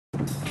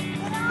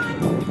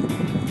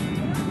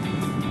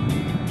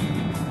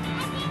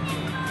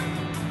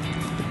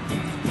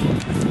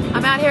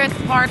I'm out here at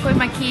the park with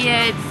my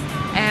kids,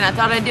 and I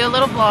thought I'd do a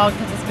little vlog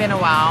because it's been a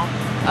while.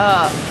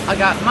 I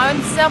got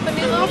myself a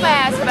new little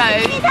bass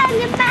boat.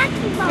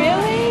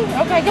 Really?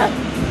 Okay, go.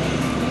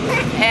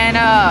 And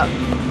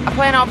I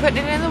plan on putting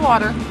it in the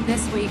water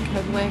this week.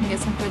 Hopefully I can get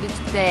some footage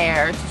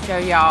there to show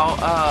y'all.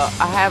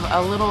 I have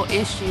a little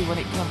issue when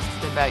it comes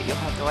to the boat. You'll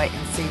have to wait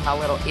and see my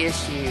little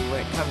issue when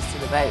it comes to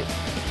the boat.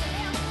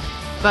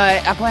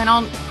 But I plan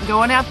on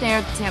going out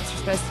there. The temps are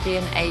supposed to be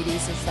in the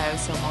 80s or so,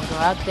 so I'm going to go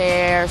out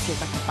there, see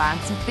if I can find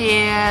some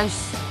fish.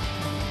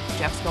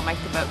 Jeff's going to make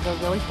the boat go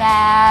really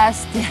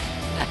fast.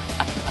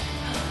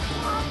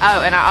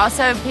 Oh,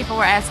 and people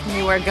were asking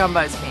me where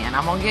Gumbo's been.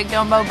 I'm going to get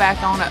Gumbo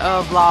back on the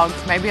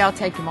vlogs. Maybe I'll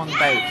take him on the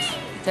boat.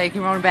 Take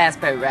him on a bass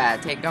boat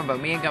ride. Take Gumbo,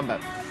 me and Gumbo.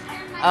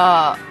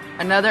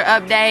 Another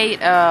update.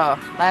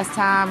 Last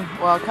time,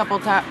 well, a couple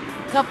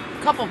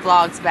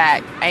vlogs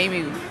back,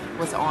 Amy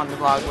was on the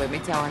vlog with me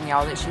telling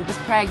y'all that she was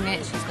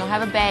pregnant. She's going to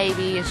have a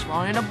baby and she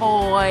wanted a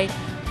boy.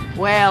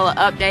 Well,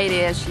 update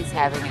is she's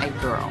having a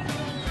girl.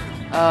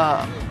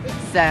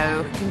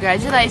 So,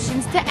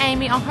 congratulations to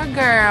Amy on her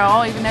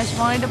girl, even though she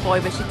wanted a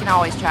boy, but she can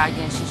always try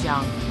again, she's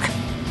young.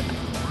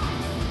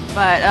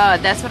 But,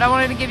 that's what I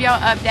wanted to give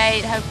y'all an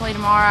update. Hopefully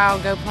tomorrow I'll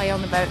go play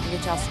on the boat and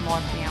get y'all some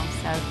more film.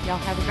 So, y'all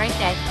have a great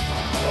day.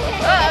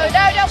 Oh,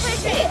 no, don't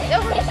push it.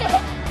 Don't push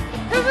it.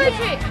 Who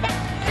pushed it?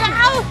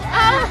 No!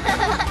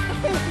 Oh.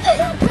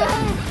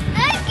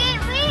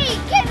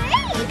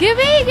 Give me! Give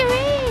me! Give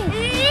me!